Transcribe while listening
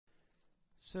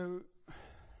So,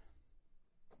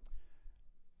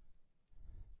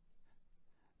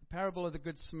 the parable of the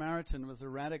Good Samaritan was a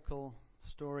radical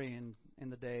story in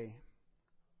the day.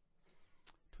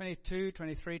 22,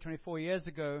 23, 24 years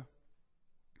ago,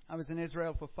 I was in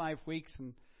Israel for 5 weeks,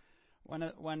 and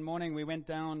one morning we went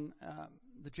down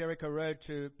the Jericho Road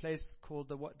to a place called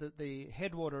the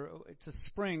Headwater. It's a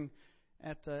spring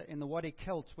in the Wadi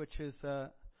Kelt, which is a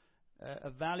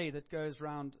valley that goes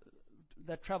round,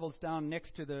 that travels down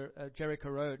next to the Jericho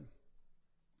Road.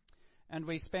 And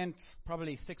we spent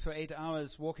probably 6 or 8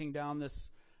 hours walking down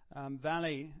this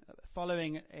valley,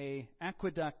 following a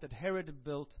aqueduct that Herod had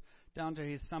built down to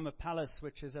his summer palace,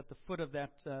 which is at the foot of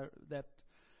that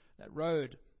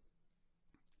road.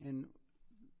 And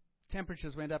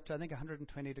temperatures went up to, I think,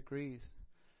 120 degrees.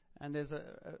 And there's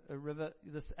a river,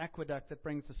 this aqueduct that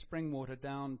brings the spring water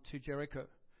down to Jericho.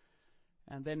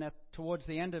 And then towards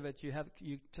the end of it,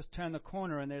 you just turn the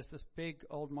corner, and there's this big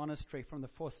old monastery from the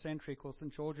 4th century called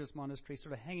St. George's Monastery,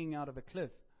 sort of hanging out of a cliff.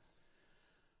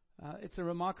 It's a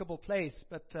remarkable place,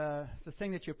 but the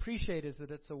thing that you appreciate is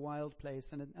that it's a wild place.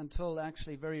 And until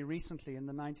actually very recently, in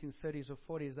the 1930s or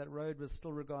 40s, that road was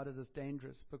still regarded as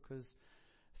dangerous because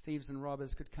thieves and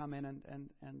robbers could come in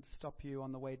and stop you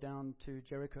on the way down to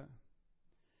Jericho.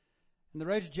 And the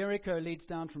road to Jericho leads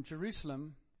down from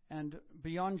Jerusalem. And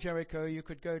beyond Jericho, you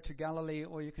could go to Galilee,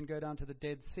 or you can go down to the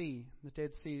Dead Sea. The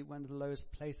Dead Sea, one of the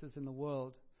lowest places in the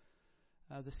world.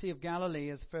 The Sea of Galilee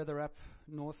is further up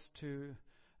north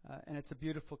and it's a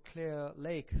beautiful, clear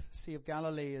lake. The Sea of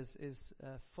Galilee is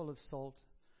full of salt,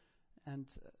 and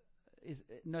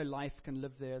no life can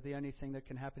live there. The only thing that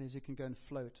can happen is you can go and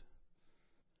float.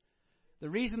 The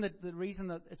reason that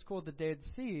it's called the Dead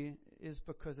Sea is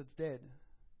because it's dead.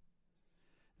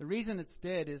 The reason it's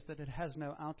dead is that it has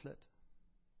no outlet.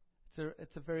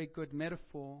 It's a very good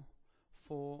metaphor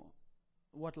for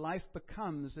what life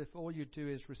becomes if all you do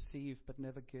is receive but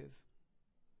never give.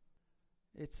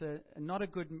 It's not a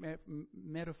good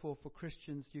metaphor for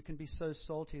Christians. You can be so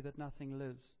salty that nothing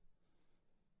lives.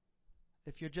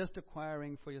 If you're just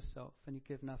acquiring for yourself and you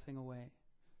give nothing away,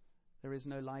 there is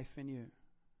no life in you.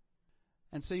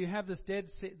 And so you have the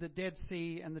Dead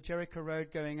Sea and the Jericho Road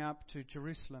going up to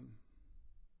Jerusalem.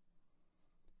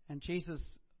 And Jesus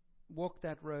walked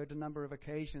that road a number of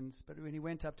occasions, but when he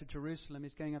went up to Jerusalem,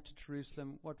 he's going up to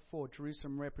Jerusalem. What for?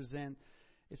 Jerusalem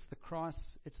it's the cross,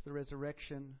 it's the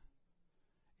resurrection,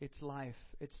 it's life,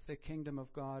 it's the kingdom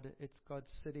of God, it's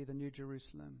God's city, the New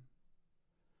Jerusalem.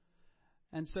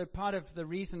 And so part of the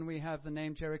reason we have the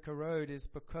name Jericho Road is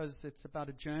because it's about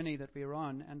a journey that we're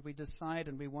on, and we decide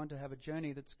and we want to have a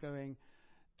journey that's going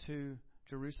to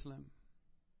Jerusalem.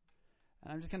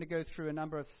 And I'm just going to go through a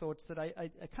number of thoughts that I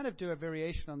kind of do a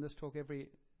variation on this talk every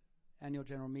annual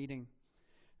general meeting.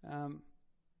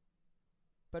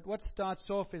 But what starts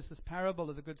off is this parable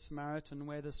of the Good Samaritan,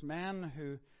 where this man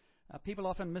who, people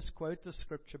often misquote the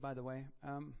scripture, by the way.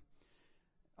 On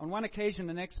one occasion,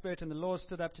 an expert in the law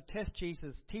stood up to test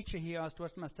Jesus. "Teacher," he asked,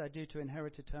 "what must I do to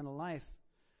inherit eternal life?"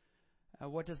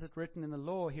 "What is it written in the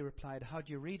law?" he replied. "How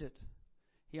do you read it?"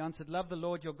 He answered, "Love the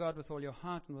Lord your God with all your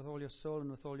heart and with all your soul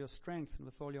and with all your strength and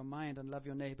with all your mind, and love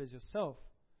your neighbor as yourself."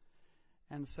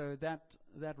 And so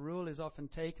that rule is often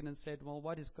taken and said, well,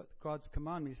 what is God's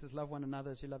commandment? He says, love one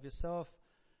another as you love yourself.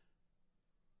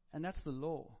 And that's the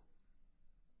law.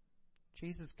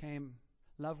 Jesus came,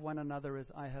 love one another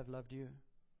as I have loved you.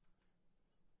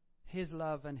 His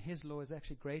love and his law is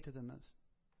actually greater than this.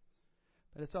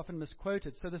 But it's often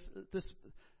misquoted. So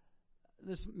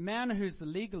this man who's the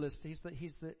legalist, he's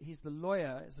the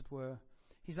lawyer, as it were.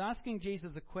 He's asking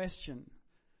Jesus a question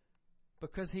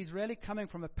because he's really coming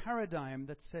from a paradigm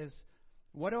that says,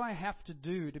 what do I have to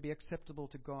do to be acceptable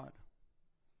to God?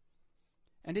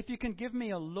 And if you can give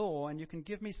me a law and you can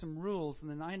give me some rules, and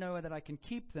then I know that I can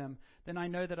keep them, then I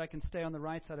know that I can stay on the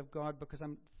right side of God because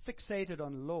I'm fixated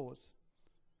on laws.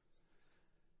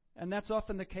 And that's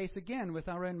often the case again with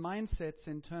our own mindsets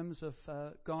in terms of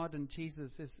God and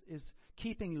Jesus is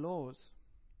keeping laws.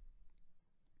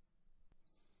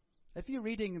 If you're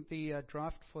reading the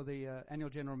draft for the annual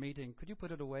general meeting, could you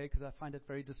put it away because I find it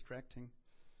very distracting.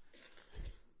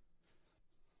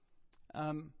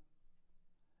 The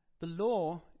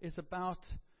law is about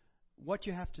what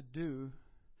you have to do.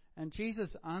 And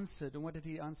Jesus answered, and what did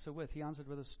he answer with? He answered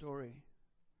with a story.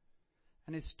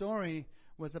 And his story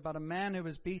was about a man who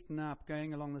was beaten up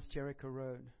going along this Jericho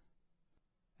road.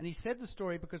 And he said the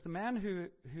story because the man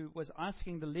who was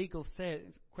asking the legal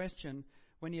question,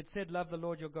 when he had said, love the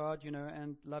Lord your God,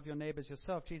 and love your neighbors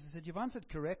yourself, Jesus said, you've answered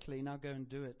correctly, now go and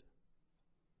do it.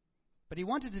 But he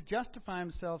wanted to justify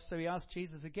himself, so he asked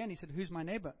Jesus again. He said, who's my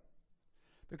neighbor?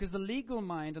 Because the legal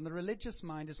mind and the religious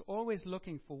mind is always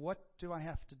looking for, what do I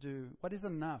have to do? What is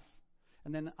enough?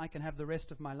 And then I can have the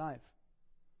rest of my life.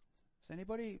 Does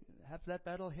anybody have that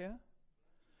battle here?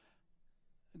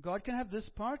 God can have this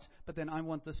part, but then I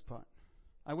want this part.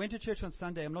 I went to church on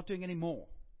Sunday. I'm not doing any more.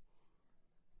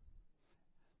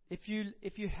 If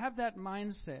you have that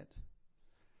mindset,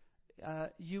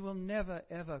 you will never,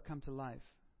 ever come to life.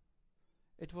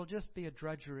 It will just be a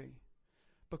drudgery,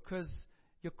 because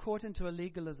you're caught into a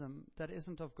legalism that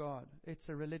isn't of God. It's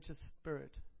a religious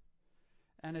spirit.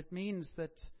 And it means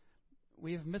that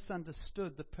we have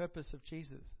misunderstood the purpose of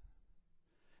Jesus.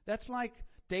 That's like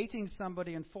dating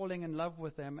somebody and falling in love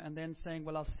with them and then saying,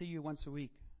 well, I'll see you once a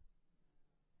week.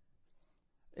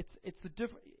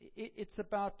 It's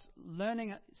about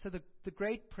learning. So the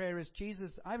great prayer is,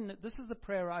 Jesus, this is the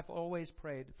prayer I've always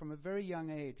prayed from a very young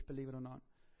age, believe it or not,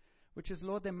 which is,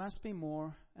 Lord, there must be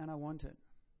more, and I want it.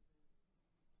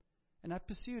 And I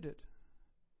pursued it.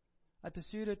 I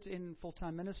pursued it in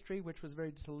full-time ministry, which was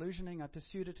very disillusioning. I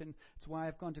pursued it, and it's why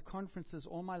I've gone to conferences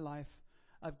all my life.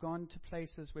 I've gone to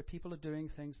places where people are doing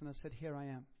things, and I've said, here I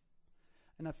am.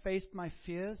 And I've faced my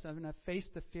fears. I've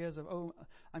faced the fears of,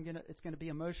 it's going to be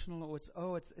emotional, or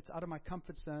it's out of my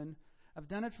comfort zone. I've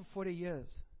done it for 40 years.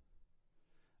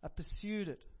 I pursued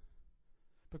it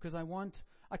because I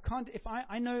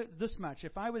know this much.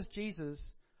 If I was Jesus,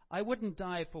 I wouldn't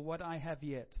die for what I have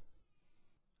yet.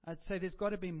 I'd say there's got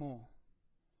to be more.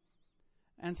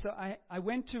 And so I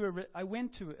went to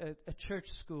a church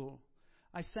school.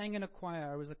 I sang in a choir.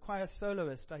 I was a choir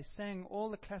soloist. I sang all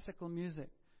the classical music.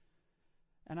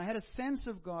 And I had a sense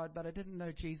of God, but I didn't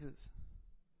know Jesus.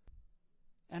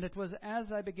 And it was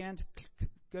as I began to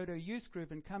go to a youth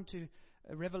group and come to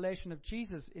a revelation of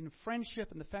Jesus in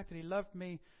friendship and the fact that He loved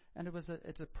me, and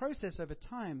it's a process over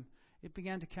time, it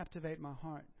began to captivate my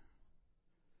heart.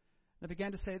 I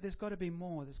began to say, there's got to be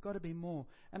more. There's got to be more.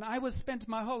 And I spent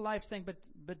my whole life saying,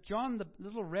 but John, the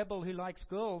little rebel who likes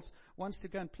girls, wants to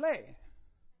go and play.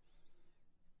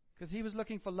 Because he was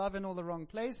looking for love in all the wrong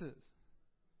places.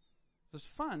 It was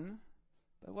fun,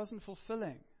 but it wasn't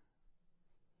fulfilling.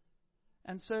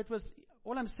 And so it was,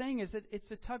 all I'm saying is that it's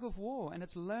a tug of war, and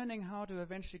it's learning how to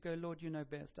eventually go, Lord, you know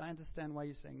best. I understand why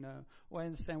you're saying no, or I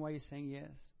understand why you're saying yes.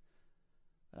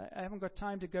 I haven't got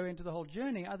time to go into the whole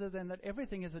journey, other than that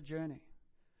everything is a journey.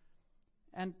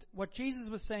 And what Jesus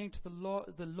was saying to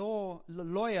the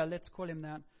lawyer, let's call him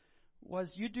that, was,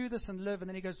 you do this and live. And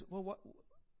then he goes, well,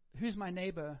 who's my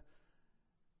neighbor?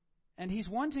 And he's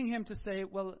wanting him to say,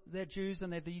 well, they're Jews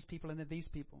and they're these people and they're these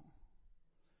people.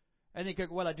 And he goes,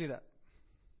 well, I do that.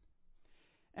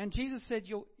 And Jesus said,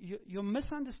 you're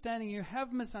misunderstanding, you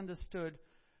have misunderstood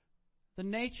the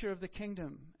nature of the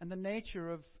kingdom and the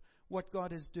nature of what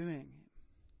God is doing.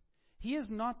 He is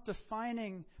not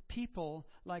defining people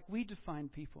like we define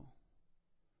people.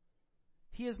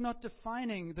 He is not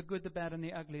defining the good, the bad, and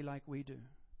the ugly like we do.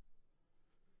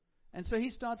 And so he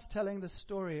starts telling the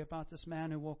story about this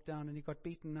man who walked down and he got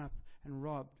beaten up and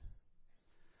robbed.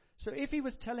 So if he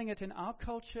was telling it in our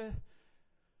culture,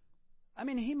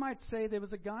 he might say there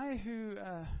was a guy who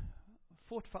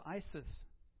fought for ISIS,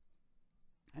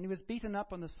 and he was beaten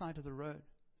up on the side of the road.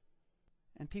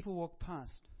 And people walked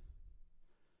past.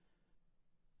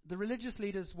 The religious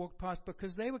leaders walked past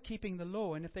because they were keeping the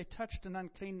law. And if they touched an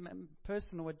unclean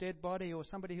person or a dead body or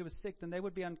somebody who was sick, then they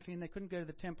would be unclean. They couldn't go to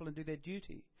the temple and do their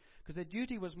duty, because their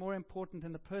duty was more important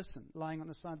than the person lying on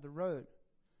the side of the road.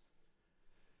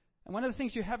 And one of the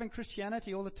things you have in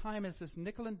Christianity all the time is this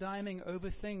nickel and diming over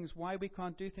things, why we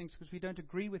can't do things, because we don't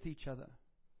agree with each other.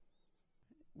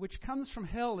 Which comes from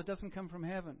hell, it doesn't come from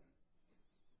heaven.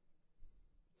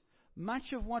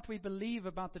 Much of what we believe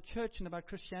about the church and about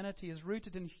Christianity is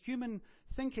rooted in human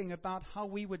thinking about how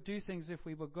we would do things if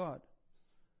we were God.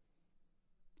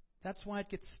 That's why it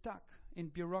gets stuck in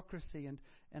bureaucracy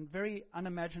and very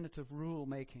unimaginative rule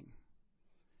making.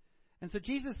 And so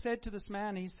Jesus said to this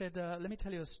man, he said, let me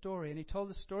tell you a story. And he told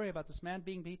the story about this man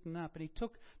being beaten up. And he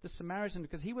took the Samaritan,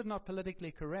 because he was not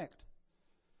politically correct.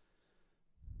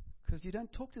 Because you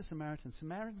don't talk to Samaritans.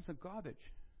 Samaritans are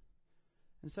garbage.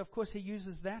 And so, of course, he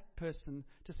uses that person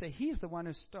to say he's the one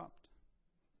who stopped.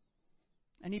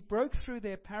 And he broke through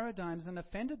their paradigms and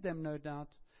offended them, no doubt.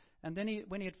 And then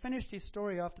when he had finished his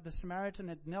story, after the Samaritan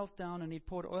had knelt down and he'd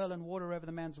poured oil and water over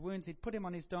the man's wounds, he'd put him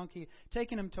on his donkey,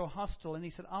 taken him to a hostel, and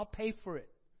he said, I'll pay for it.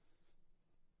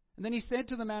 And then he said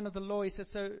to the man of the law, he said,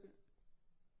 so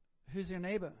who's your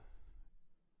neighbor?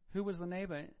 Who was the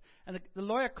neighbor? And the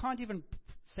lawyer can't even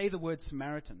say the word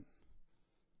Samaritan.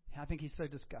 I think he's so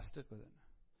disgusted with it.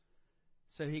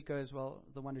 So he goes, well,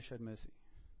 the one who showed mercy.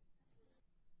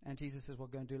 And Jesus says, well,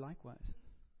 go and do likewise.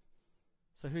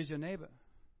 So who's your neighbor?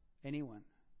 anyone.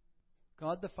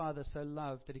 God the Father so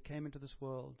loved that he came into this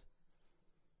world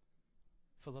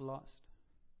for the lost,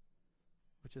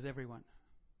 which is everyone.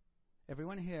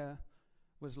 Everyone here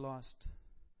was lost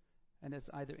and is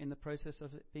either in the process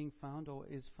of it being found or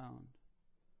is found.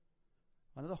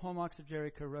 One of the hallmarks of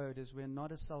Jericho Road is we're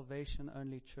not a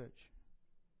salvation-only church.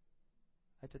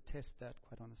 I detest that,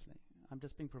 quite honestly. I'm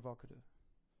just being provocative.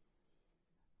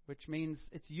 Which means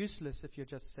it's useless if you're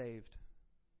just saved.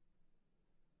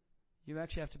 You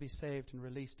actually have to be saved and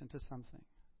released into something.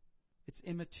 It's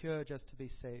immature just to be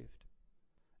saved.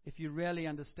 If you really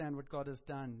understand what God has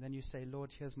done, then you say,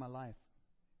 Lord, here's my life.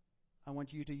 I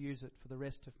want you to use it for the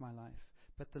rest of my life.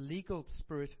 But the legal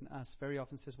spirit in us very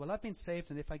often says, well, I've been saved,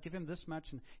 and if I give him this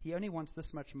much, and he only wants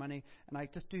this much money, and I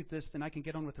just do this, then I can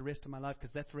get on with the rest of my life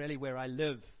because that's really where I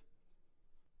live.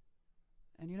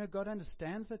 And God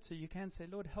understands that, so you can say,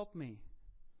 Lord, help me.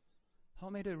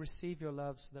 Help me to receive your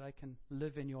love so that I can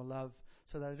live in your love,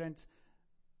 so that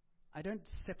I don't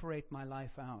separate my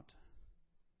life out.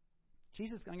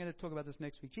 Jesus, I'm going to talk about this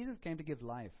next week. Jesus came to give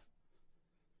life.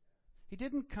 He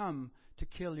didn't come to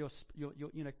kill your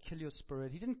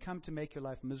spirit. He didn't come to make your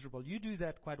life miserable. You do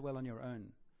that quite well on your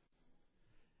own.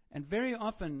 And very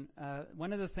often,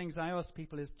 one of the things I ask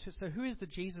people is, so who is the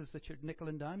Jesus that you're nickel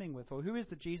and diming with? Or who is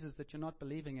the Jesus that you're not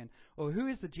believing in? Or who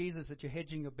is the Jesus that you're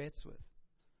hedging your bets with?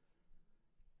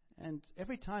 And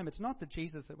every time, it's not the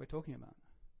Jesus that we're talking about.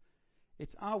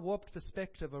 It's our warped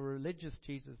perspective of a religious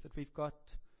Jesus that we've got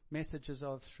messages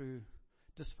of through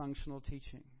dysfunctional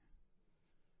teaching.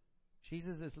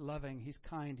 Jesus is loving, he's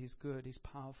kind, he's good, he's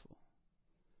powerful.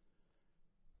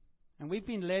 And we've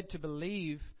been led to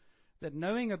believe that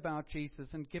knowing about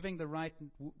Jesus and giving the right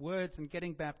words and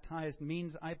getting baptized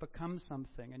means I become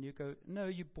something. And you go, no,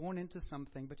 you're born into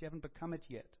something, but you haven't become it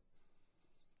yet.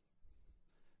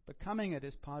 Becoming it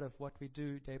is part of what we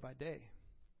do day by day.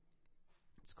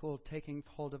 It's called taking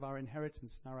hold of our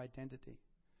inheritance and our identity.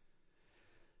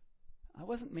 I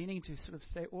wasn't meaning to sort of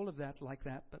say all of that like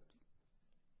that, but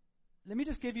let me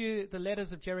just give you the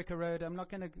letters of Jericho Road. I'm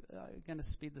not going to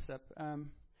speed this up.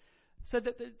 So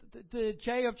the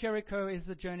J of Jericho is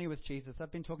the journey with Jesus.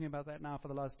 I've been talking about that now for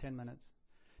the last 10 minutes.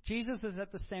 Jesus is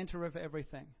at the center of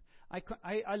everything.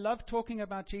 I love talking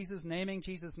about Jesus, naming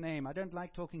Jesus' name. I don't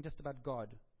like talking just about God.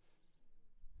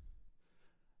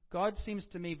 God seems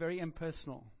to me very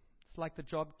impersonal. It's like the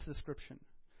job description.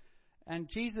 And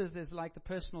Jesus is like the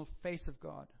personal face of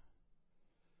God.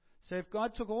 So if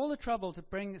God took all the trouble to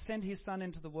send his Son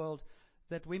into the world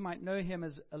that we might know him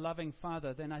as a loving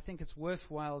Father, then I think it's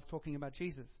worthwhile talking about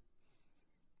Jesus.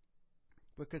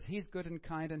 Because he's good and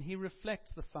kind, and he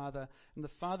reflects the Father. And the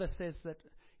Father says that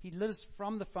he lives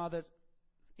from the Father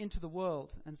into the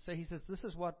world. And so he says, this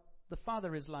is what the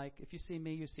Father is like. If you see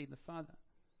me, you see the Father.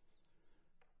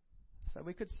 So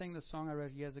we could sing the song I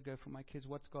wrote years ago for my kids,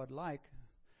 What's God Like?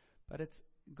 But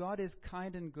God is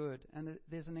kind and good, and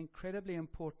there's an incredibly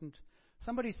important...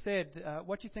 Somebody said,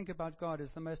 what you think about God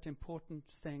is the most important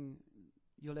thing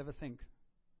you'll ever think.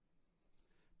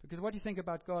 Because what you think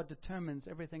about God determines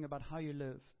everything about how you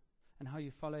live and how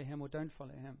you follow him or don't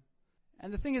follow him.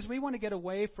 And the thing is, we want to get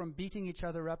away from beating each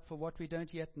other up for what we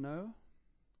don't yet know,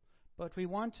 but we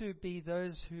want to be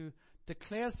those who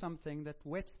declare something that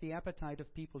whets the appetite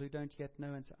of people who don't yet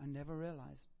know and say, I never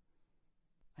realized.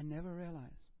 I never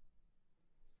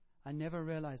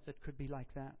realized it could be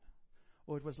like that.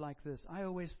 Or it was like this. I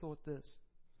always thought this.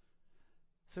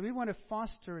 So we want to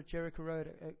foster at Jericho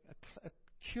Road a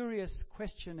curious,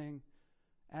 questioning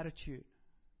attitude.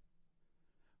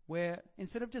 Where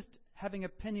instead of just having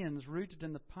opinions rooted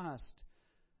in the past,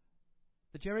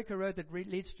 the Jericho Road that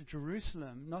leads to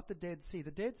Jerusalem, not the Dead Sea.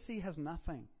 The Dead Sea has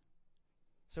nothing.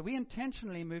 So we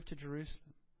intentionally move to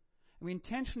Jerusalem. And we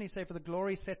intentionally say, for the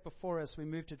glory set before us, we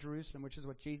move to Jerusalem, which is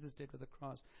what Jesus did with the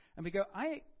cross. And we go,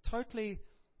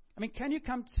 can you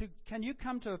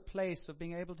come to a place of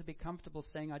being able to be comfortable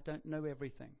saying, I don't know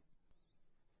everything?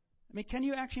 Can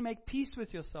you actually make peace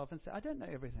with yourself and say, I don't know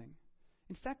everything?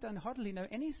 In fact, I hardly know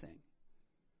anything.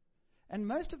 And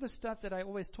most of the stuff that I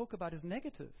always talk about is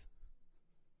negative.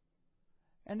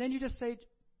 And then you just say,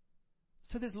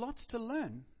 so there's lots to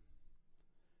learn.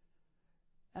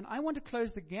 And I want to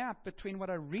close the gap between what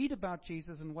I read about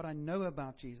Jesus and what I know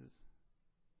about Jesus.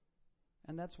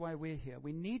 And that's why we're here.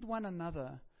 We need one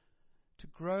another to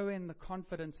grow in the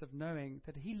confidence of knowing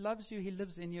that he loves you, he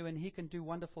lives in you, and he can do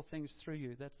wonderful things through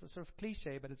you. That's a sort of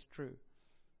cliche, but it's true.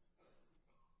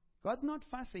 God's not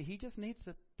fussy. He just needs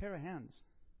a pair of hands.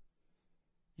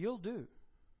 You'll do.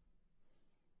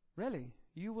 Really,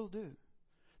 you will do.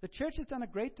 The church has done a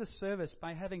great disservice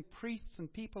by having priests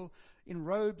and people in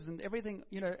robes and everything,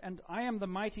 and I am the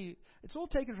mighty. It's all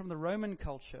taken from the Roman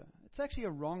culture. It's actually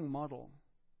a wrong model.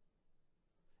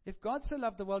 If God so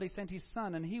loved the world, He sent His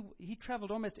Son, and He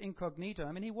traveled almost incognito.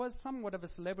 I mean, He was somewhat of a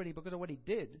celebrity because of what He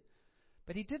did,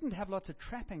 but He didn't have lots of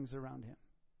trappings around Him.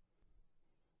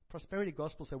 Prosperity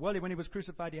gospel say, well, when He was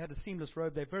crucified, He had a seamless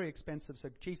robe. They're very expensive, so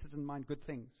Jesus didn't mind good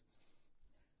things.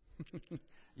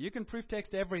 You can proof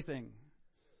text everything.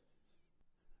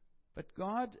 But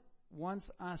God wants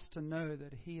us to know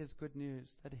that He is good news,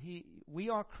 that we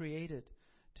are created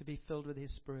to be filled with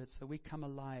His Spirit, so we come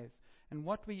alive. And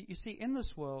you see, in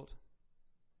this world,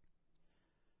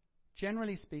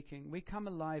 generally speaking, we come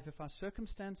alive if our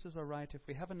circumstances are right, if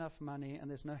we have enough money, and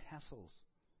there's no hassles.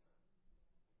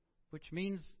 Which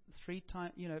means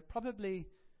probably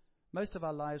most of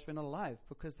our lives we're not alive,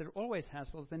 because there are always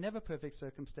hassles, they're never perfect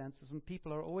circumstances, and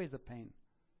people are always a pain.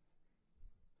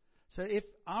 So if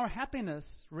our happiness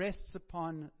rests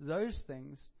upon those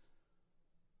things,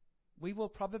 we will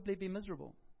probably be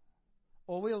miserable.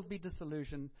 Or we'll be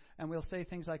disillusioned, and we'll say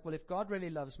things like, well, if God really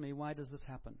loves me, why does this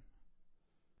happen?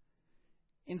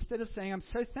 Instead of saying, I'm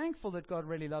so thankful that God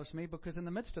really loves me, because in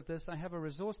the midst of this, I have a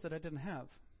resource that I didn't have.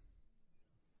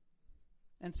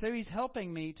 And so He's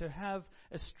helping me to have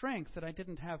a strength that I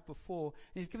didn't have before.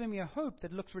 And He's giving me a hope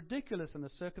that looks ridiculous in the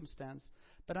circumstance,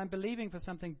 but I'm believing for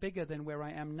something bigger than where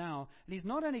I am now. And He's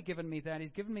not only given me that,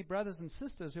 He's given me brothers and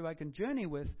sisters who I can journey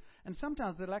with, and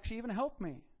sometimes they'll actually even help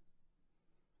me.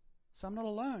 So I'm not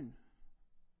alone.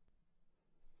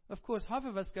 Of course, half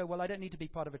of us go, well, I don't need to be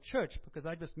part of a church because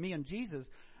I'm just me and Jesus.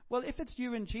 Well, if it's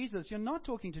you and Jesus, you're not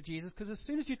talking to Jesus, because as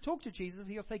soon as you talk to Jesus,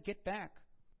 He'll say, get back.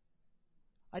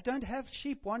 I don't have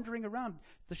sheep wandering around.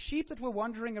 The sheep that were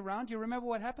wandering around, you remember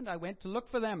what happened? I went to look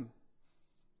for them.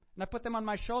 And I put them on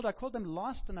my shoulder. I called them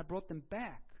lost, and I brought them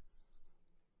back.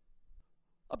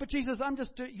 Oh, but Jesus, I'm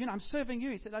serving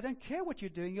you. He said, I don't care what you're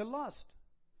doing. You're lost.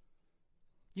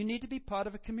 You need to be part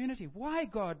of a community. Why,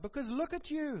 God? Because look at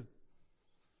you.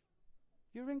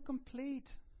 You're incomplete.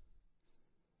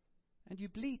 And you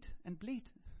bleat and bleat.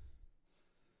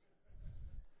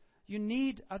 You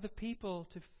need other people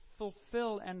to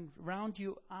fulfill and round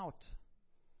you out.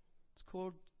 It's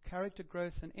called character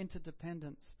growth and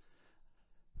interdependence.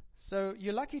 So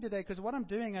you're lucky today, because what I'm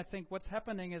doing, I think what's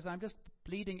happening is I'm just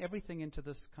bleeding everything into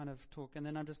this kind of talk, and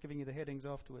then I'm just giving you the headings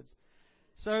afterwards.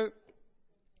 So,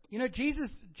 Jesus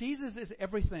is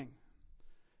everything.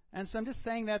 And so I'm just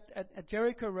saying that at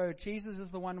Jericho Road, Jesus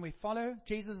is the one we follow,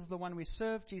 Jesus is the one we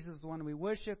serve, Jesus is the one we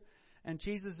worship, and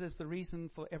Jesus is the reason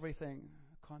for everything.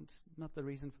 Not the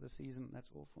reason for the season, that's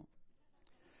awful.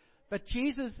 But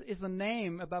Jesus is the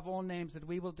name above all names that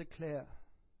we will declare.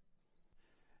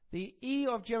 The E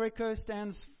of Jericho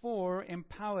stands for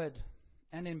empowered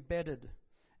and embedded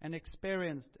and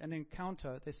experienced and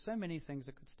encounter. There's so many things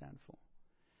it could stand for.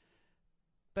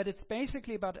 But it's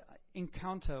basically about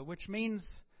encounter, which means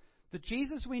the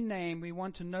Jesus we name, we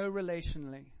want to know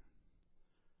relationally.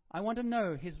 I want to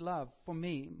know His love for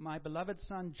me, my beloved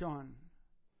son John.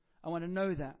 I want to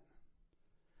know that.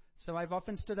 So I've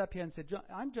often stood up here and said, John,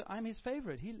 I'm his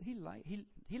favorite. He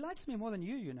likes me more than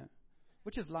you,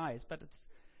 which is lies, but it's.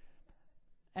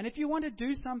 And if you want to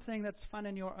do something that's fun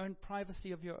in your own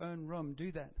privacy of your own room,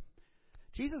 do that.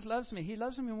 Jesus loves me. He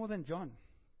loves me more than John.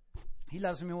 He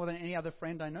loves me more than any other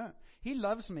friend I know. He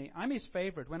loves me. I'm His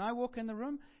favorite. When I walk in the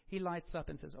room, He lights up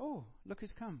and says, oh, look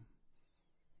who's come.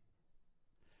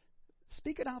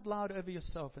 Speak it out loud over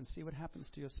yourself and see what happens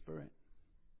to your spirit.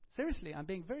 Seriously, I'm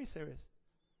being very serious.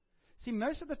 See,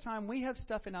 most of the time we have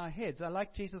stuff in our heads. I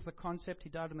like Jesus, the concept. He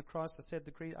died on the cross. I said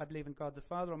the creed. I believe in God the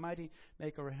Father Almighty,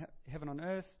 maker of heaven on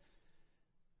earth.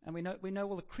 And we know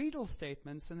all the creedal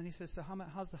statements. And then He says, so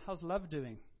how's love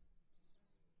doing?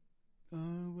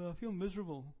 Well, I feel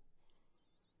miserable.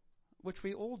 Which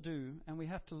we all do, and we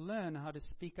have to learn how to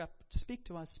speak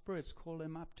to our spirits, call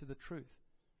them up to the truth.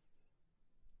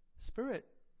 Spirit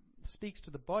speaks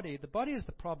to the body. The body is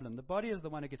the problem. The body is the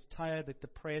one who gets tired, that's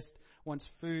depressed, wants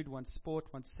food, wants sport,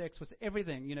 wants sex, wants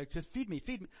everything. Just feed me.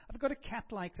 I've got a cat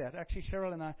like that. Actually,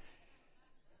 Cheryl and I.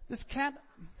 This cat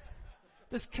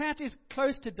is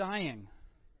close to dying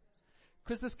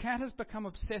because this cat has become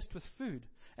obsessed with food.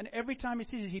 And every time he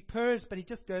sees it, he purrs, but he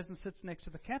just goes and sits next to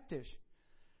the cat dish.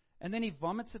 And then he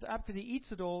vomits it up because he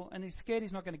eats it all, and he's scared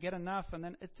he's not going to get enough, and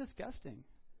then it's disgusting.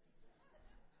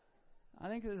 I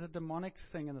think there's a demonic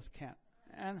thing in this cat.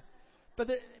 But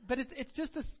it's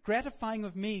just this gratifying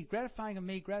of me.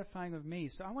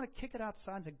 So I want to kick it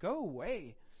outside and say, go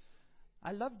away.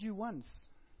 I loved you once.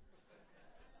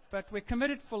 But we're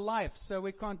committed for life, so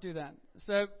we can't do that.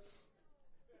 So,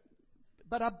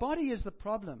 But our body is the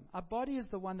problem. Our body is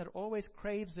the one that always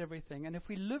craves everything. And if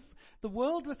we live, the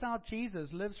world without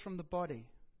Jesus lives from the body.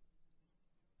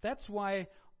 That's why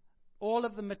all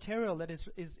of the material that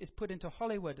is put into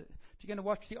Hollywood. If you're going to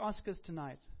watch the Oscars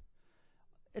tonight,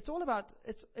 it's all about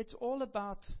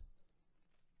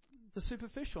the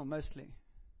superficial mostly.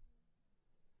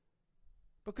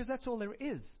 Because that's all there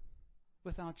is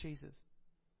without Jesus.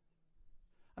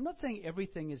 I'm not saying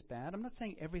everything is bad. I'm not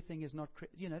saying everything is not,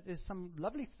 there's some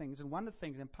lovely things and wonderful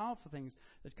things and powerful things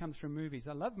that comes from movies.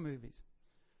 I love movies.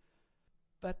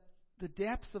 But the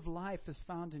depth of life is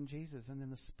found in Jesus and in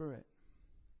the Spirit.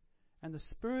 And the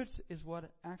Spirit is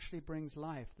what actually brings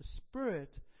life. The Spirit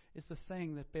is the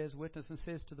thing that bears witness and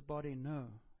says to the body, no.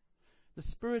 The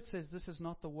Spirit says this is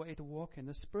not the way to walk in.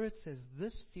 The Spirit says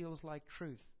this feels like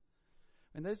truth.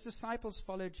 When those disciples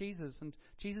followed Jesus, and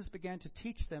Jesus began to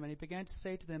teach them, and he began to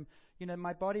say to them,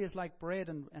 my body is like bread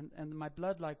and my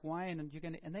blood like wine, and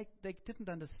they didn't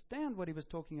understand what he was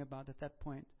talking about at that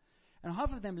point. And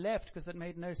half of them left because it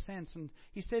made no sense. And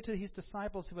he said to his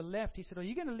disciples who were left, he said, are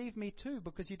you going to leave me too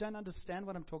because you don't understand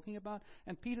what I'm talking about?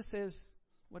 And Peter says,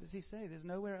 what does he say? There's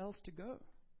nowhere else to go.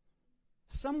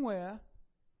 Somewhere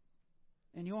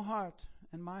in your heart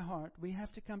and my heart, we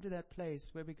have to come to that place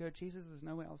where we go, Jesus, there's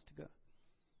nowhere else to go.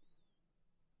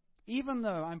 Even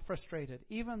though I'm frustrated,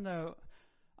 even though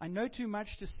I know too much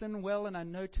to sin well and I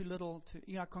know too little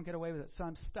I can't get away with it, so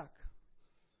I'm stuck.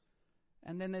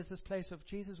 And then there's this place of,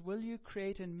 Jesus, will you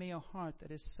create in me a heart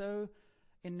that is so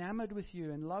enamored with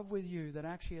you, in love with you, that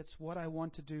actually it's what I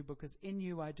want to do, because in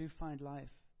you I do find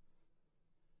life.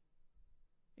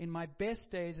 In my best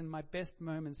days, in my best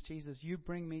moments, Jesus, you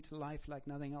bring me to life like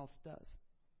nothing else does.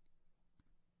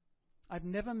 I've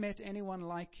never met anyone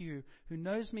like you who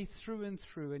knows me through and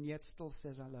through and yet still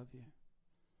says, I love you.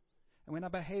 And when I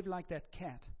behave like that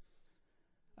cat,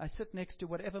 I sit next to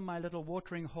whatever my little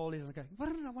watering hole is and go, what?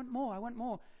 I want more, I want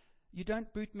more. You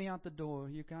don't boot me out the door.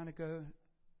 You kind of go,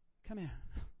 come here.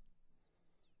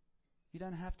 You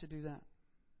don't have to do that.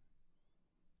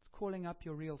 It's calling up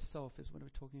your real self is what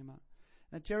we're talking about.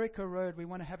 At Jericho Road, we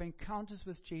want to have encounters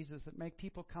with Jesus that make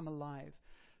people come alive.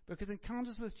 Because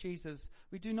encounters with Jesus,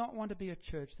 we do not want to be a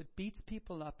church that beats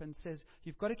people up and says,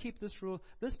 you've got to keep this rule.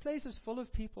 This place is full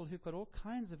of people who've got all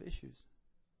kinds of issues.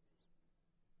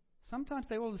 Sometimes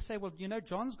they all say, well,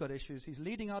 John's got issues. He's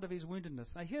leading out of his woundedness.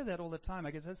 I hear that all the time.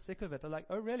 I get so sick of it. I'm like,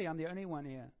 oh, really? I'm the only one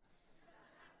here.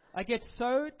 I get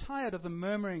so tired of the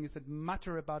murmurings that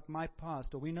mutter about my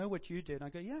past. Or we know what you did. I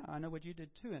go, yeah, I know what you did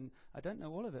too, and I don't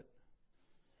know all of it.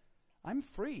 I'm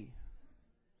free.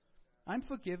 I'm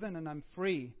forgiven and I'm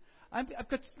free.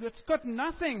 It's got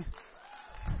nothing.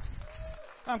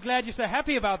 I'm glad you're so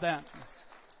happy about that.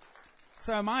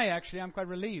 So am I, actually. I'm quite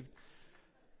relieved.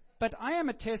 But I am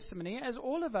a testimony, as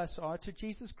all of us are, to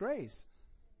Jesus' grace.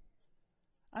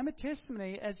 I'm a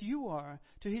testimony, as you are,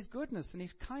 to his goodness and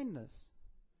his kindness.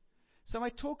 So I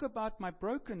talk about my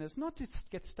brokenness, not to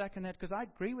get stuck in that, because I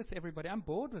agree with everybody. I'm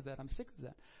bored with that. I'm sick of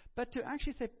that. But to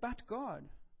actually say, but God.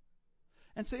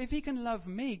 And so if he can love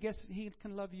me, guess he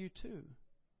can love you too.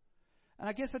 And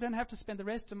I guess I don't have to spend the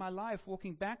rest of my life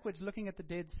walking backwards, looking at the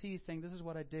Dead Sea, saying, this is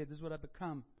what I did, this is what I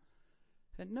become.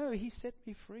 And no, he set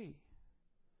me free.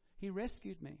 He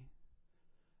rescued me.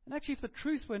 And actually, if the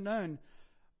truth were known,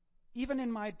 even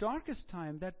in my darkest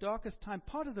time,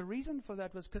 part of the reason for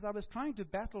that was because I was trying to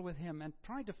battle with him and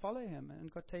trying to follow him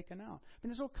and got taken out. I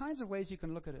mean, there's all kinds of ways you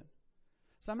can look at it.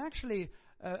 So I'm actually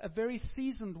a very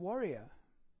seasoned warrior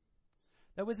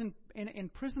that was in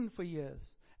prison for years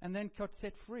and then got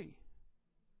set free.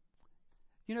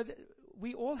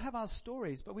 We all have our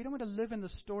stories, but we don't want to live in the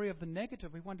story of the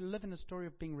negative. We want to live in the story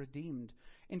of being redeemed.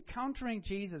 Encountering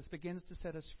Jesus begins to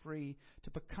set us free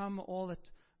to become all that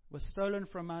was stolen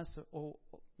from us or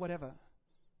whatever.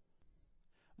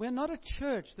 We're not a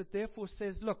church that therefore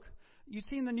says, look, you've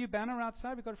seen the new banner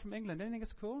outside? We got it from England. Don't you think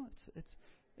it's cool?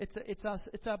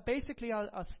 It's basically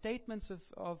our statements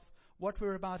of what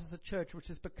we're about as a church, which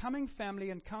is becoming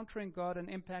family, encountering God, and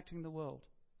impacting the world.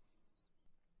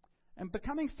 And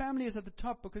becoming family is at the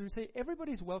top because we say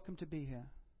everybody's welcome to be here.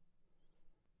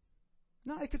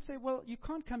 Now, I could say, well, you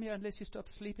can't come here unless you stop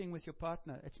sleeping with your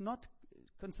partner. It's not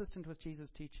consistent with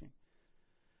Jesus' teaching.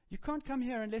 You can't come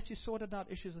here unless you sorted out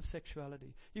issues of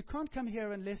sexuality. You can't come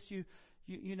here unless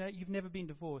you've never been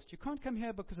divorced. You can't come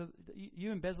here because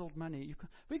you embezzled money.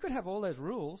 We could have all those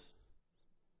rules.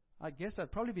 I guess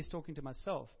I'd probably be talking to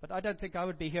myself, but I don't think I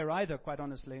would be here either, quite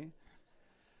honestly.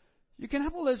 You can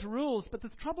have all those rules, but the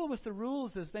trouble with the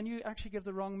rules is then you actually give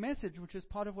the wrong message, which is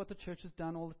part of what the church has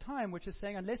done all the time, which is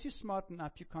saying unless you smarten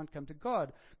up, you can't come to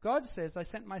God. God says, I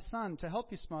sent my son to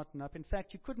help you smarten up. In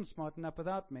fact, you couldn't smarten up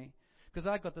without me. because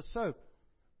I got the soap.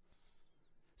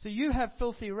 So you have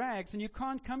filthy rags, and you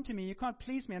can't come to me, you can't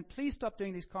please me, and please stop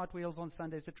doing these cartwheels on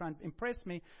Sundays to try and impress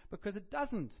me, because it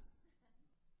doesn't.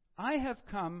 I have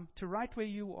come to right where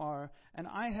you are, and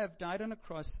I have died on a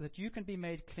cross so that you can be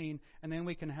made clean, and then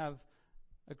we can have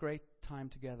a great time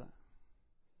together.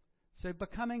 So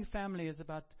becoming family is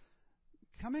about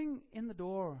coming in the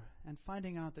door and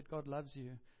finding out that God loves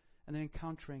you, and then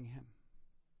encountering Him.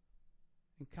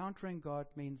 Encountering God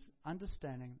means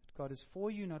understanding that God is for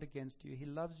you, not against you. He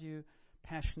loves you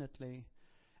passionately.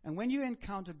 And when you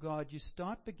encounter God, you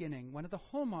start beginning. One of the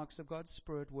hallmarks of God's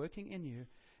Spirit working in you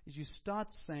is you start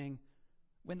saying,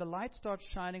 when the light starts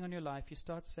shining on your life, you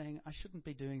start saying, I shouldn't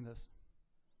be doing this.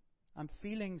 I'm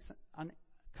feeling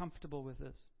uncomfortable with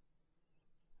this.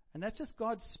 And that's just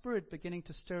God's Spirit beginning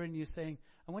to stir in you, saying,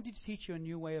 I want you to teach you a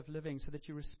new way of living so that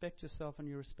you respect yourself and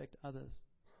you respect others.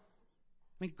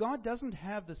 I mean, God doesn't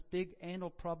have this big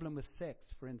anal problem with sex,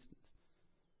 for instance.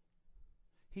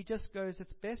 He just goes,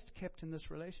 it's best kept in this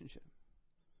relationship.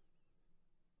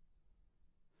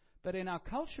 But in our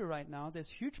culture right now, there's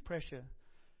huge pressure.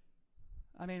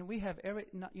 I mean, we have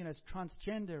it's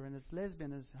transgender and it's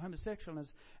lesbian, it's homosexual,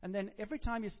 and then every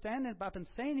time you stand up and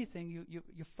say anything,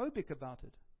 you're phobic about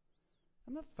it.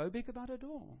 I'm not phobic about it at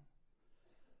all.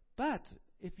 But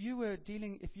if you were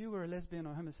a lesbian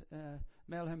or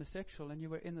male homosexual and you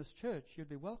were in this church, you'd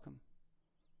be welcome.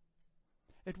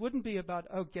 It wouldn't be about,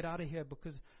 get out of here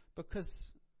because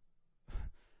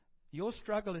your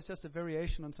struggle is just a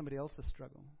variation on somebody else's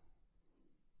struggle.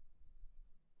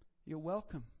 You're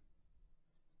welcome.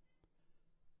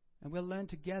 And we'll learn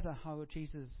together how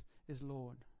Jesus is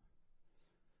Lord.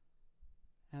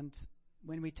 And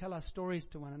when we tell our stories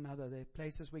to one another, there are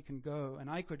places we can go, and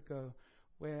I could go,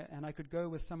 and I could go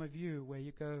with some of you, where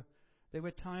you go, there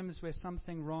were times where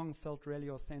something wrong felt really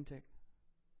authentic.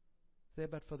 There,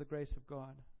 but for the grace of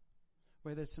God.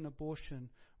 Whether it's an abortion,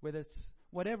 whether it's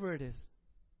whatever it is.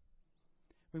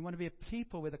 We want to be a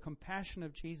people where the compassion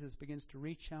of Jesus begins to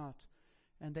reach out,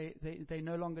 and they're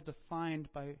no longer defined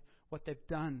by what they've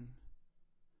done,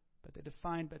 but they're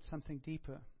defined by something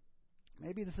deeper.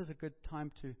 Maybe this is a good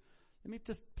time to, let me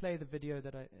just play the video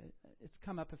that it's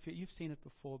come up you've seen it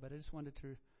before, but I just wanted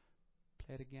to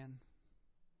play it again.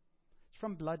 It's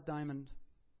from Blood Diamond.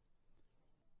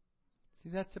 See,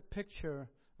 that's a picture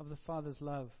of the Father's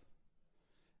love.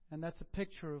 And that's a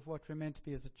picture of what we're meant to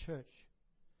be as a church.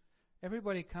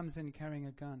 Everybody comes in carrying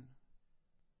a gun,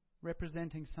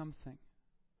 representing something.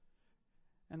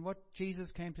 And what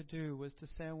Jesus came to do was to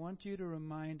say, I want you to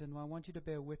remind and I want you to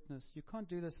bear witness. You can't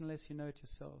do this unless you know it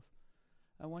yourself.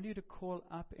 I want you to call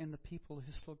up in the people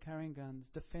who are still carrying guns,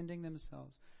 defending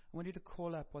themselves. I want you to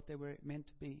call up what they were meant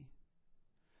to be.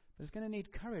 But it's going to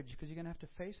need courage, because you're going to have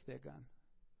to face their gun.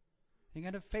 You're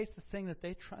going to face the thing that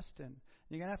they trust in.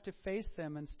 You're going to have to face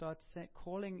them and start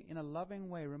calling in a loving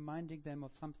way, reminding them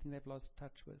of something they've lost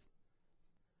touch with.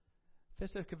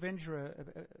 Festo Kavendra,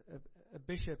 a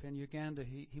bishop in Uganda,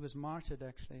 he was martyred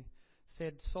actually,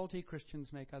 said, salty Christians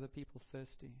make other people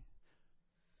thirsty.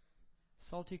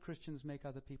 Salty Christians make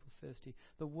other people thirsty.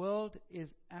 The world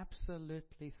is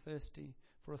absolutely thirsty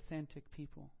for authentic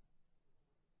people.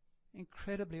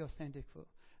 Incredibly authentic,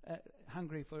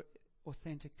 hungry for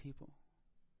authentic people.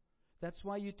 That's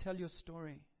why you tell your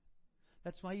story.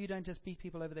 That's why you don't just beat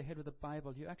people over the head with the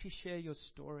Bible. You actually share your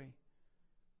story.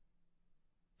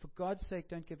 For God's sake,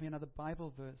 don't give me another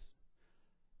Bible verse.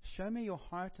 Show me your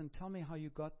heart and tell me how you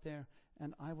got there,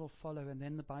 and I will follow, and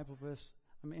then the Bible verse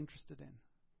I'm interested in.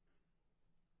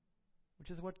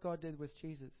 Which is what God did with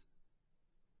Jesus.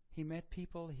 He met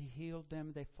people, He healed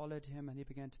them, they followed Him, and He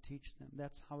began to teach them.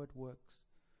 That's how it works.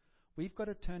 We've got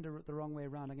to turn the wrong way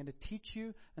around. I'm going to teach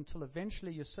you until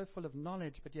eventually you're so full of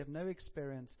knowledge, but you have no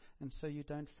experience, and so you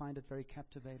don't find it very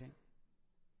captivating.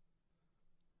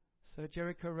 So at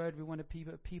Jericho Road, we want to be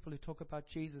people who talk about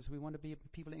Jesus. We want to be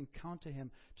people who encounter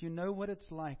Him. Do you know what it's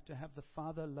like to have the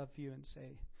Father love you and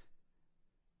say,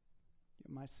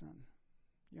 you're my son,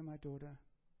 you're my daughter,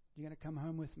 you're going to come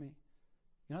home with me.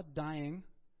 You're not dying.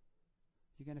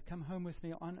 You're going to come home with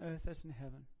me on earth as in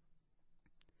heaven.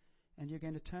 And you're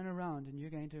going to turn around and you're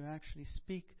going to actually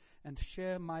speak and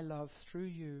share my love through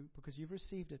you, because you've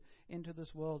received it, into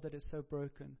this world that is so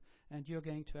broken. And you're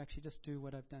going to actually just do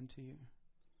what I've done to you.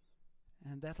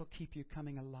 And that'll keep you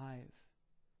coming alive.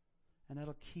 And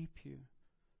that'll keep you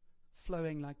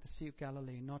flowing like the Sea of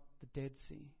Galilee, not the Dead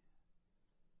Sea.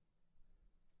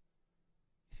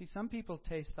 See, some people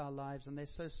taste our lives and they're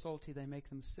so salty they make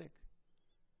them sick.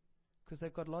 Because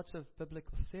they've got lots of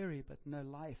biblical theory but no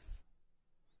life.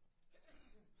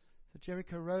 So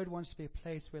Jericho Road wants to be a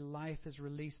place where life is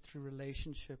released through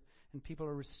relationship and people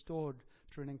are restored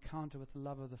through an encounter with the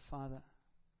love of the Father.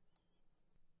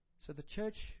 So the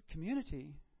church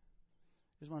community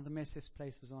is one of the messiest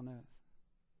places on earth.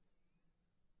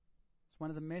 It's one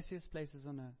of the messiest places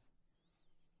on earth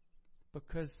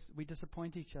because we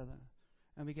disappoint each other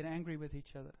and we get angry with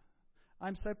each other.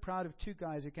 I'm so proud of two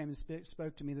guys who came and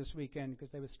spoke to me this weekend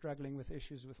because they were struggling with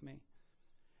issues with me.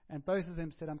 And both of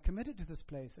them said, I'm committed to this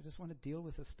place. I just want to deal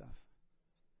with this stuff.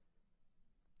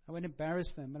 I won't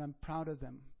embarrass them, but I'm proud of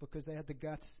them because they had the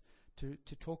guts to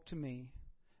talk to me.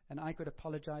 And I could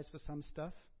apologize for some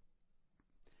stuff,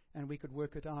 and we could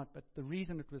work it out. But the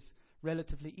reason it was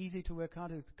relatively easy to work out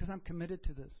is because I'm committed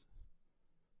to this.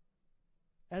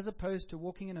 As opposed to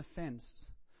walking in a fence.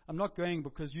 I'm not going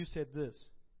because you said this.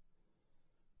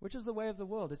 Which is the way of the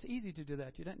world. It's easy to do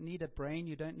that. You don't need a brain.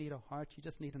 You don't need a heart. You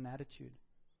just need an attitude.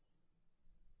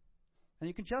 And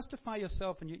you can justify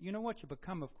yourself, and you know what you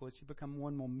become, of course. You become more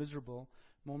and more miserable,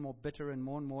 more and more bitter, and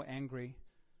more angry,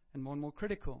 and more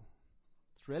critical.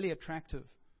 It's really attractive.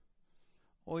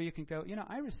 Or you can go,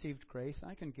 I received grace.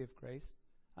 I can give grace.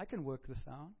 I can work this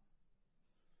out.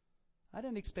 I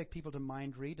don't expect people to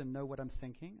mind read and know what I'm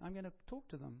thinking. I'm going to talk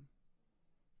to them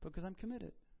because I'm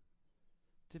committed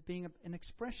to being an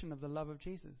expression of the love of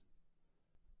Jesus.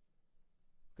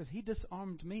 Because he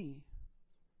disarmed me.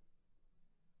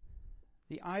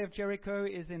 The eye of Jericho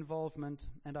is involvement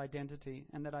and identity.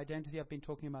 And that identity I've been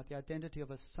talking about, the identity of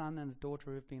a son and a daughter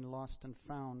who have been lost and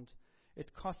found.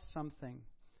 It costs something.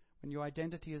 When your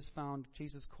identity is found,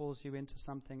 Jesus calls you into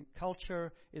something.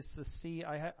 Culture is the sea.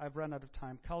 I've run out of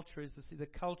time. Culture is the sea, the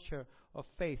culture of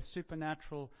faith,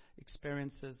 supernatural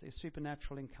experiences,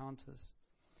 supernatural encounters.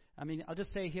 I mean, I'll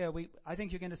just say here, I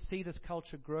think you're going to see this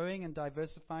culture growing and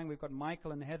diversifying. We've got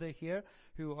Michael and Heather here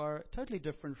who are totally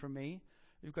different from me.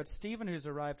 We've got Stephen who's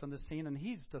arrived on the scene, and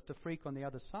he's just a freak on the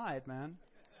other side, man.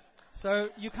 So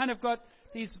you kind of got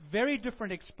these very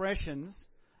different expressions,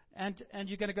 and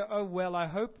you're going to go, oh, well,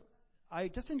 I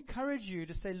just encourage you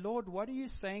to say, Lord, what are you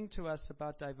saying to us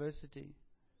about diversity?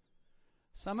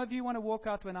 Some of you want to walk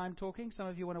out when I'm talking. Some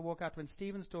of you want to walk out when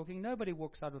Stephen's talking. Nobody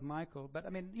walks out with Michael, but I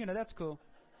mean, that's cool.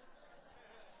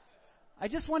 I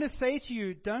just want to say to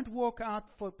you, don't walk out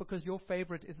because your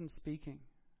favorite isn't speaking.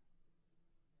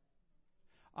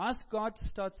 Ask God to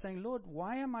start saying, Lord,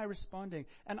 why am I responding?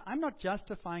 And I'm not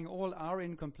justifying all our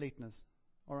incompleteness,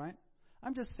 all right?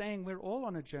 I'm just saying we're all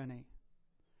on a journey.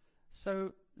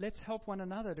 So let's help one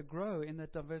another to grow in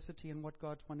that diversity and what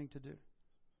God's wanting to do.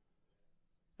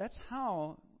 That's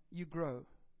how you grow.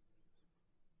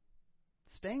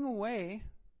 Staying away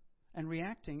and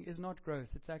reacting is not growth.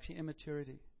 It's actually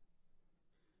immaturity.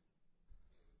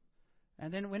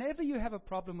 And then whenever you have a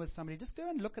problem with somebody, just go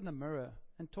and look in the mirror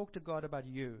and talk to God about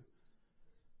you.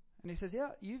 And he says, yeah,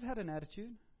 you've had an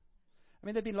attitude. I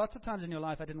mean, there have been lots of times in your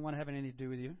life I didn't want to have anything to do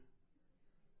with you.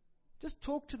 Just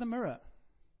talk to the mirror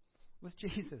with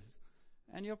Jesus.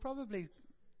 And you'll probably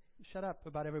shut up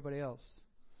about everybody else.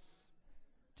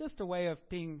 Just a way of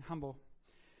being humble.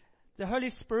 The Holy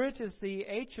Spirit is the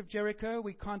H of Jericho.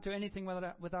 We can't do anything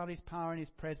without His power and His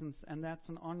presence, and that's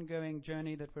an ongoing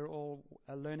journey that we're all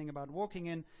learning about walking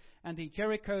in. And the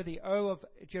Jericho, the O of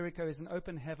Jericho, is an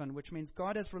open heaven, which means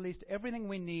God has released everything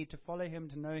we need to follow Him,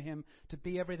 to know Him, to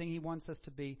be everything He wants us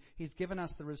to be. He's given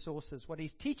us the resources. What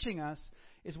He's teaching us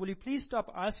is, will you please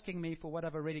stop asking me for what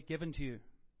I've already given to you?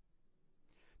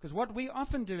 Because what we're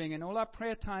often doing in all our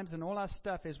prayer times and all our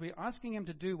stuff is we're asking Him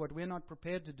to do what we're not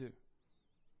prepared to do.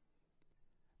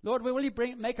 Lord, will you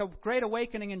make a great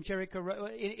awakening in Jericho,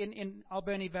 in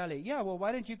Alberni Valley? Yeah, well,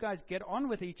 why don't you guys get on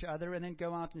with each other and then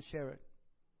go out and share it?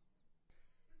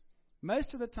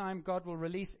 Most of the time, God will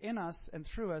release in us and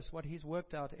through us what He's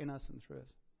worked out in us and through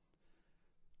us.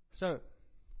 So,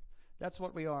 that's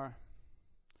what we are.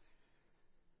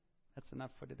 That's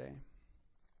enough for today.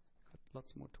 Got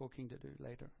lots more talking to do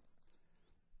later.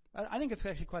 I think it's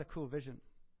actually quite a cool vision.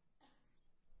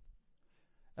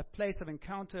 A place of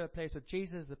encounter, a place of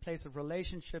Jesus, a place of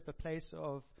relationship, a place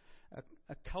of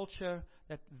a culture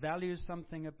that values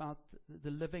something about the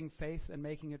living faith and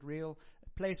making it real, a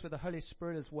place where the Holy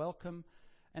Spirit is welcome.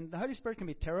 And the Holy Spirit can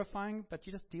be terrifying, but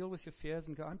you just deal with your fears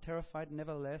and go, I'm terrified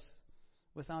nevertheless.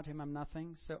 Without Him, I'm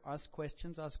nothing. So ask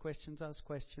questions, ask questions, ask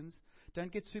questions.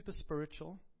 Don't get super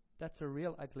spiritual. That's a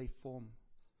real ugly form.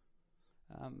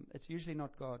 It's usually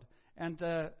not God. And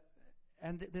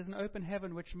there's an open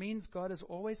heaven, which means God has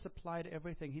always supplied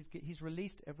everything. He's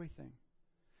released everything.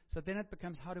 So then it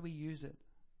becomes, how do we use it?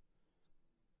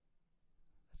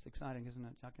 That's exciting, isn't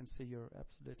it? I can see you're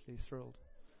absolutely thrilled.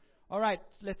 All right,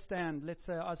 let's stand. Let's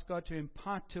ask God to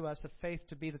impart to us a faith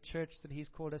to be the church that He's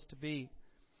called us to be.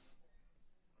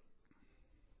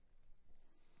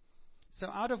 So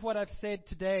out of what I've said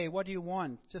today, what do you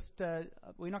want?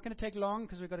 We're not going to take long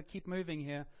because we've got to keep moving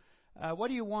here. What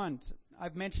do you want?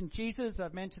 I've mentioned Jesus.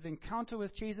 I've mentioned encounter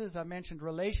with Jesus. I've mentioned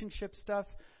relationship stuff.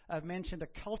 I've mentioned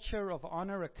a culture of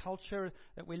honor, a culture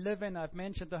that we live in. I've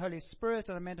mentioned the Holy Spirit,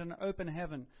 and I mentioned an open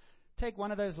heaven. Take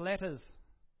one of those letters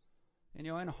in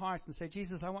your own heart and say,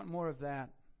 Jesus, I want more of that.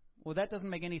 Well, that doesn't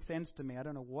make any sense to me. I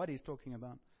don't know what he's talking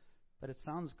about, but it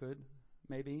sounds good,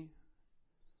 maybe.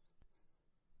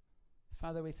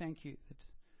 Father, we thank you that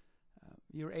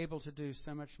you're able to do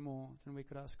so much more than we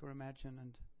could ask or imagine.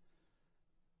 And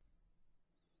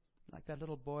like that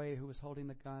little boy who was holding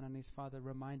the gun and his father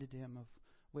reminded him of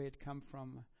where it come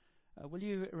from, will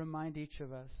you remind each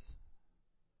of us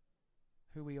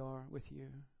who we are with you?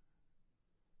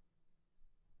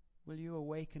 Will you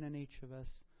awaken in each of us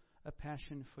a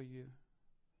passion for you?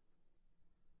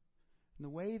 And the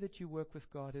way that you work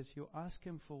with God is you ask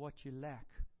him for what you lack,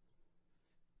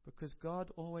 because God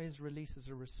always releases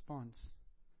a response.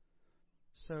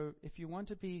 So if you want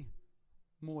to be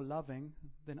more loving,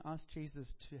 then ask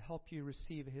Jesus to help you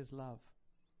receive his love.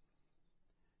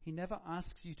 He never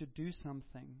asks you to do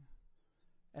something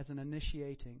as an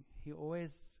initiating. He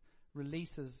always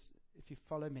releases, if you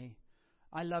follow me,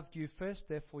 I loved you first,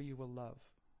 therefore you will love.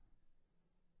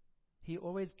 He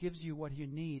always gives you what you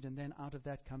need, and then out of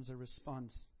that comes a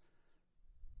response.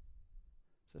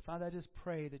 So, Father, I just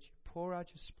pray that you pour out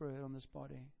your Spirit on this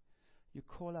body. You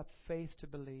call up faith to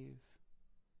believe.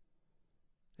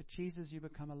 That, Jesus, you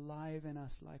become alive in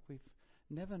us like we've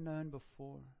never known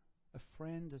before. A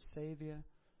friend, a Savior.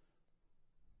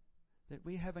 That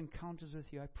we have encounters with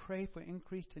you. I pray for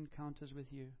increased encounters with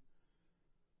you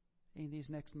in these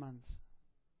next months.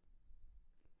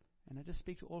 And I just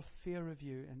speak to all fear of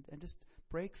you and just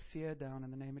break fear down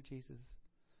in the name of Jesus.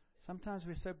 Sometimes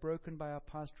we're so broken by our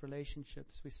past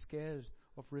relationships, we're scared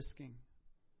of risking.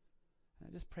 And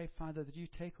I just pray, Father, that you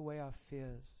take away our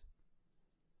fears.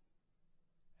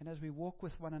 And as we walk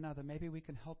with one another, maybe we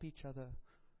can help each other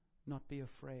not be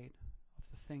afraid of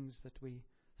the things that we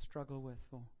struggle with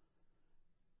or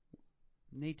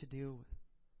need to deal with.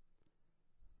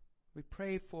 We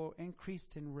pray for increase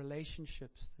in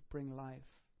relationships that bring life.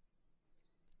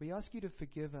 We ask you to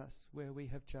forgive us where we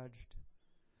have judged.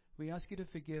 We ask you to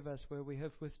forgive us where we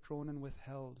have withdrawn and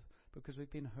withheld because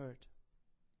we've been hurt.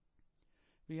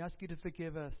 We ask you to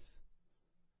forgive us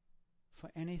for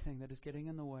anything that is getting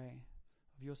in the way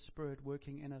of your Spirit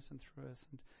working in us and through us.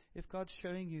 And if God's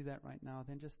showing you that right now,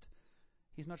 then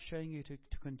He's not showing you to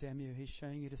condemn you. He's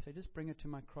showing you to say, just bring it to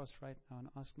my cross right now and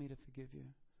ask me to forgive you,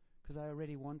 because I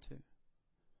already want to.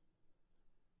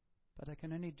 But I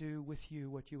can only do with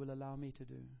you what you will allow me to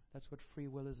do. That's what free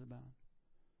will is about.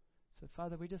 So,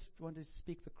 Father, we just want to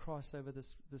speak the cross over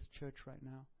this church right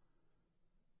now.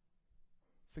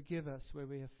 Forgive us where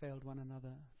we have failed one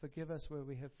another. Forgive us where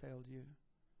we have failed you.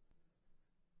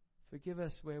 Forgive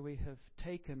us where we have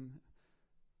taken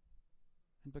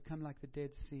and become like the Dead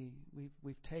Sea.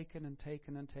 We've taken and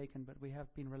taken and taken, but we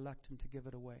have been reluctant to give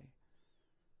it away.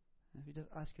 And we just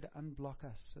ask you to unblock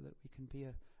us so that we can be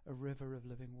a river of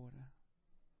living water.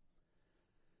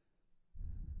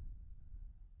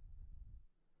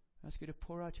 I ask you to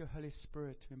pour out your Holy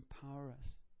Spirit to empower us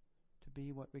to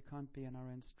be what we can't be in our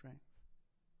own strength.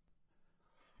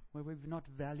 Where we've not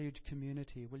valued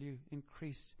community, will you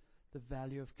increase the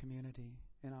value of community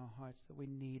in our hearts, that we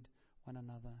need one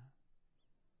another.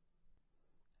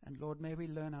 And Lord, may we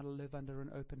learn how to live under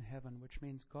an open heaven, which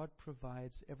means God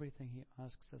provides everything He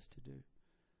asks us to do.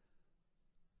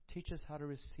 Teach us how to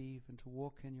receive and to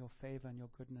walk in your favor and your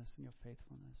goodness and your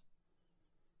faithfulness.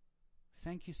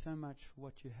 Thank you so much for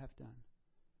what you have done.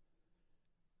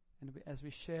 And as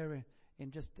we share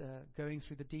in just going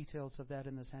through the details of that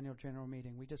in this annual general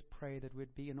meeting, we just pray that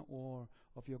we'd be in awe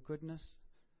of your goodness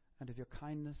and of your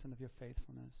kindness and of your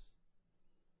faithfulness.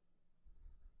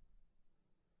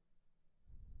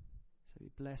 So we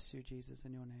bless you, Jesus,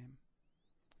 in your name.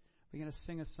 We're going to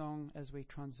sing a song as we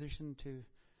transition to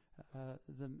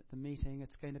the meeting.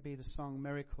 It's going to be the song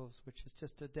Miracles, which is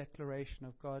just a declaration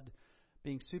of God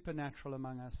being supernatural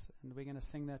among us. And we're going to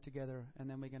sing that together, and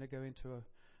then we're going to go into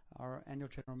our annual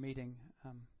general meeting.